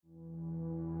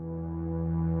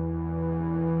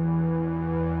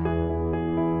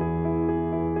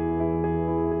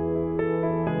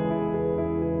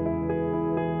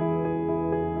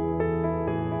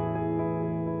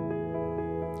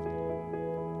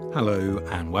Hello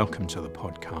and welcome to the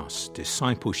podcast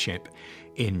Discipleship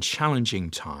in Challenging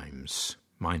Times.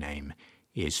 My name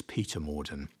is Peter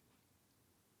Morden.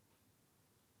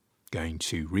 Going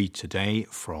to read today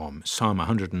from Psalm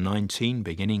 119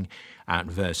 beginning at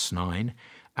verse 9,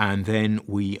 and then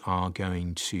we are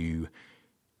going to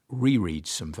reread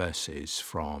some verses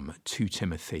from 2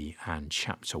 Timothy and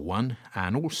chapter 1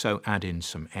 and also add in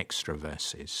some extra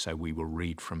verses. So we will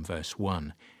read from verse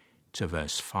 1 to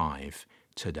verse 5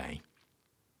 today.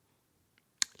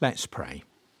 Let's pray.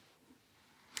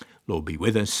 Lord, be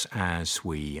with us as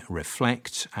we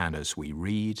reflect and as we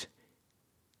read.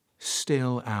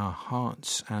 Still our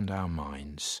hearts and our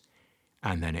minds,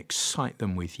 and then excite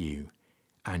them with you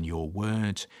and your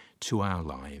word to our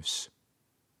lives.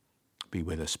 Be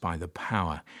with us by the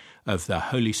power of the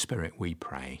Holy Spirit, we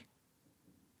pray,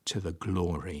 to the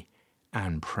glory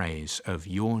and praise of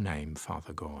your name,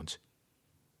 Father God.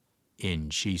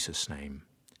 In Jesus' name,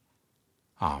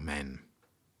 Amen.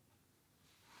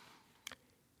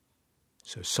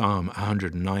 So Psalm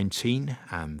 119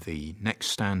 and the next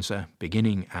stanza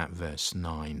beginning at verse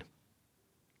 9.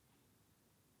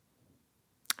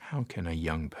 How can a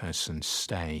young person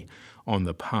stay on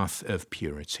the path of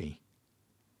purity?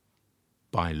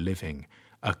 By living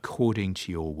according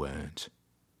to your word.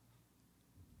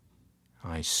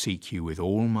 I seek you with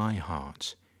all my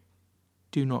heart.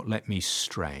 Do not let me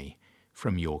stray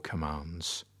from your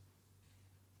commands.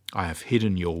 I have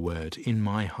hidden your word in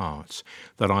my heart,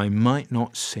 that I might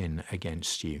not sin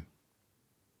against you.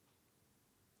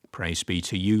 Praise be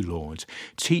to you, Lord.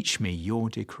 Teach me your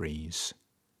decrees.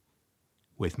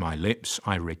 With my lips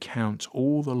I recount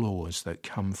all the laws that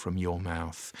come from your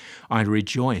mouth. I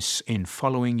rejoice in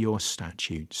following your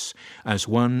statutes, as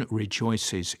one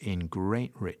rejoices in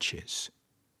great riches.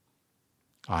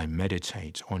 I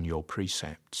meditate on your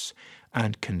precepts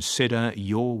and consider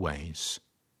your ways.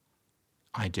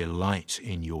 I delight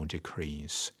in your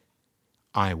decrees.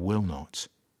 I will not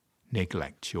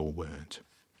neglect your word.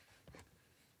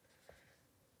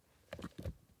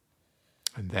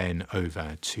 And then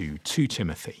over to 2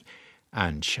 Timothy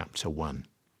and chapter 1.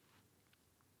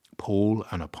 Paul,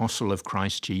 an apostle of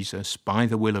Christ Jesus, by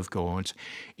the will of God,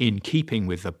 in keeping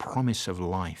with the promise of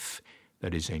life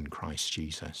that is in Christ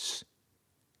Jesus.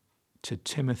 To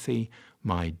Timothy,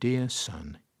 my dear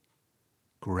son,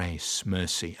 grace,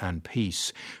 mercy, and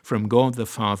peace from God the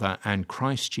Father and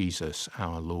Christ Jesus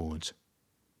our Lord.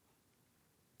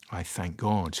 I thank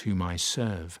God, whom I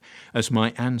serve, as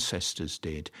my ancestors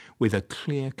did, with a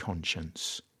clear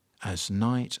conscience. As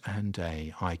night and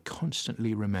day I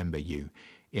constantly remember you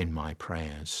in my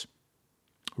prayers.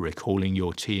 Recalling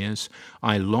your tears,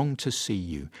 I long to see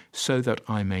you, so that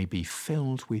I may be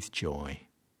filled with joy.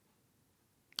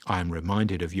 I am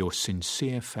reminded of your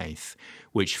sincere faith,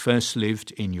 which first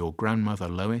lived in your grandmother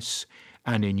Lois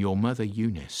and in your mother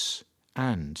Eunice,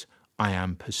 and I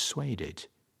am persuaded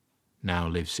now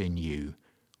lives in you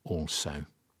also.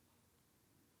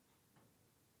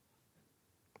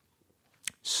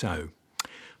 So,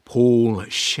 Paul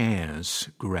shares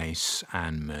grace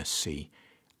and mercy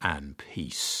and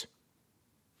peace.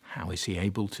 How is he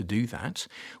able to do that?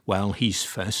 Well, he's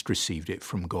first received it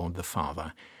from God the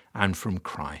Father and from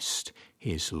Christ,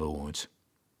 his Lord.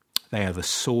 They are the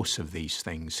source of these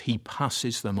things. He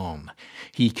passes them on.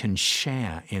 He can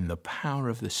share in the power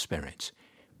of the Spirit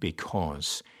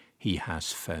because he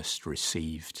has first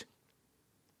received.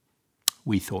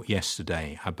 We thought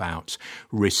yesterday about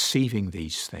receiving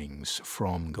these things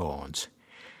from God.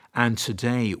 And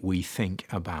today we think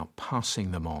about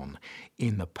passing them on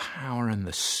in the power and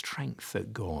the strength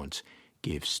that God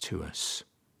gives to us.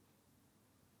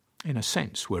 In a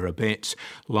sense, we're a bit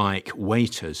like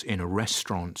waiters in a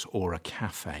restaurant or a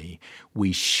cafe.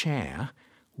 We share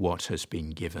what has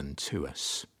been given to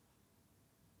us.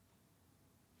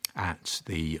 At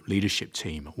the leadership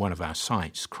team at one of our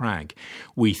sites, Crag,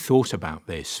 we thought about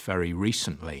this very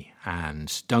recently,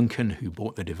 and Duncan, who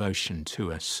brought the devotion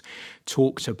to us,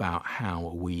 talked about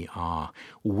how we are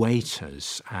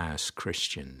waiters as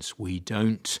Christians. We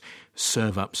don't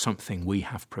serve up something we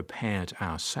have prepared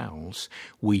ourselves.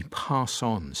 We pass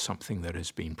on something that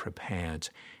has been prepared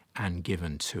and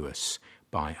given to us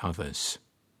by others.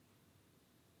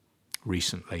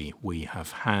 Recently, we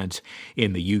have had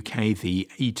in the UK the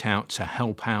Eat Out to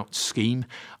Help Out scheme.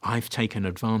 I've taken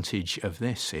advantage of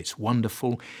this. It's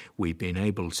wonderful. We've been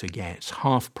able to get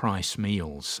half-price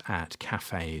meals at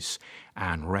cafes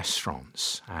and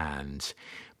restaurants. And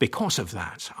because of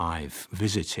that, I've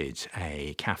visited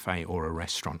a cafe or a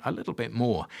restaurant a little bit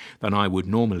more than I would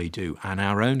normally do. And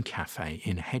our own cafe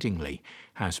in Headingley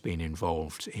has been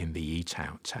involved in the Eat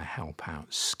Out to Help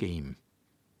Out scheme.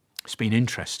 It's been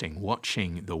interesting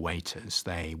watching the waiters.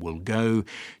 They will go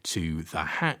to the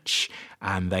hatch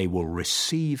and they will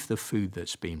receive the food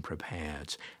that's been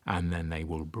prepared, and then they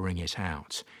will bring it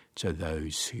out to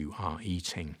those who are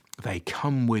eating. They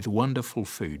come with wonderful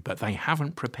food, but they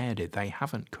haven't prepared it, they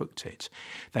haven't cooked it.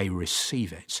 They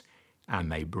receive it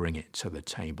and they bring it to the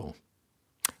table.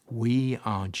 We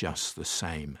are just the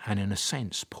same, and in a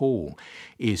sense, Paul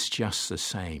is just the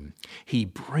same. He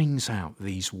brings out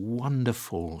these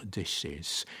wonderful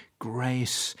dishes,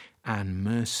 grace and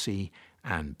mercy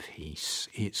and peace.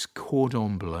 It's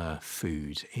cordon bleu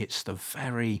food. It's the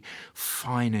very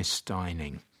finest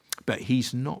dining. But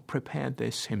he's not prepared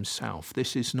this himself.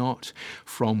 This is not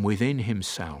from within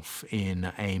himself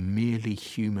in a merely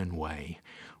human way.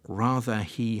 Rather,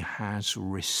 he has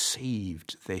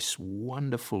received this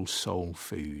wonderful soul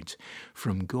food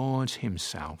from God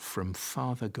himself, from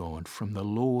Father God, from the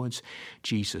Lord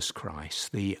Jesus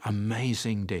Christ, the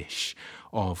amazing dish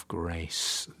of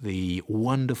grace, the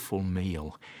wonderful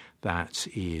meal that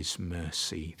is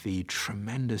mercy, the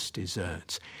tremendous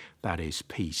dessert that is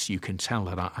peace. You can tell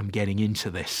that I'm getting into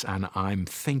this and I'm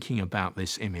thinking about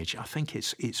this image. I think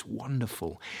it's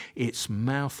wonderful. It's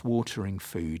mouth-watering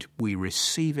food. We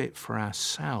receive it for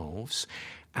ourselves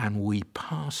and we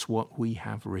pass what we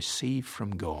have received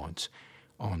from God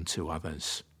on to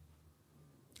others.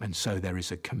 And so there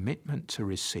is a commitment to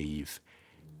receive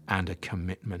and a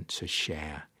commitment to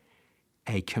share,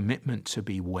 a commitment to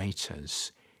be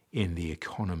waiters in the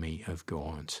economy of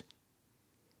God.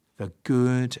 The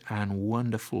good and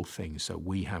wonderful things that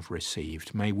we have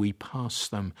received, may we pass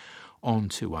them on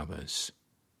to others.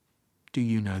 Do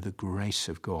you know the grace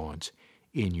of God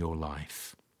in your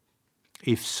life?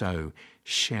 If so,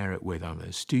 share it with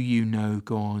others. Do you know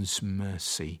God's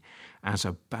mercy as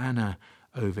a banner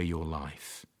over your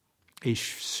life?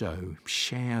 If so,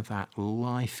 share that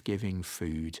life-giving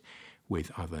food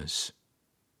with others.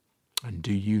 And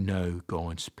do you know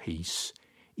God's peace,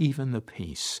 even the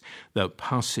peace that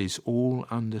passes all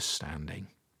understanding?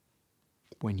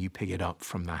 When you pick it up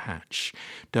from the hatch,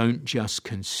 don't just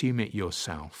consume it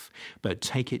yourself, but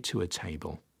take it to a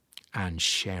table and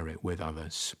share it with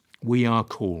others. We are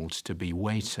called to be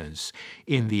waiters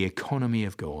in the economy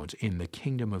of God, in the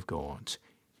kingdom of God.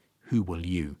 Who will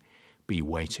you be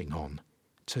waiting on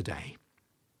today?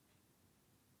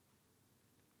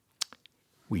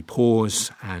 We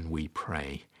pause and we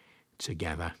pray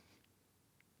together.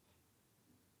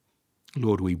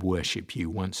 Lord, we worship you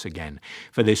once again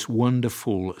for this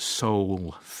wonderful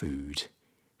soul food,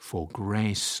 for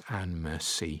grace and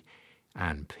mercy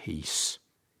and peace.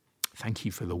 Thank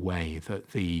you for the way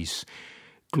that these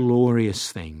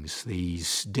glorious things,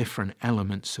 these different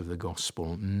elements of the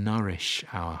gospel, nourish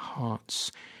our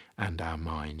hearts and our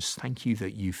minds. Thank you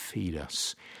that you feed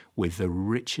us with the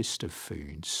richest of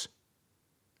foods.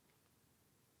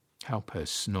 Help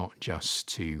us not just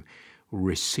to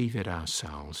receive it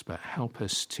ourselves, but help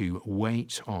us to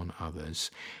wait on others,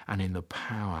 and in the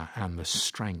power and the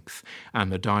strength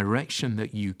and the direction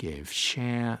that you give,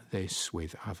 share this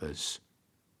with others.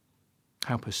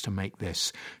 Help us to make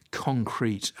this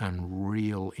concrete and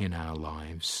real in our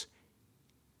lives.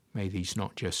 May these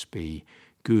not just be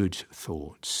good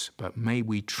thoughts, but may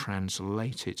we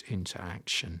translate it into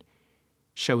action.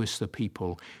 Show us the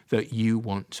people that you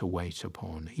want to wait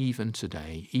upon, even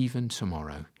today, even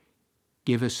tomorrow.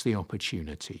 Give us the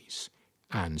opportunities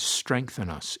and strengthen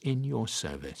us in your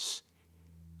service.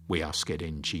 We ask it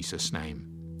in Jesus'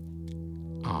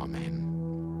 name. Amen.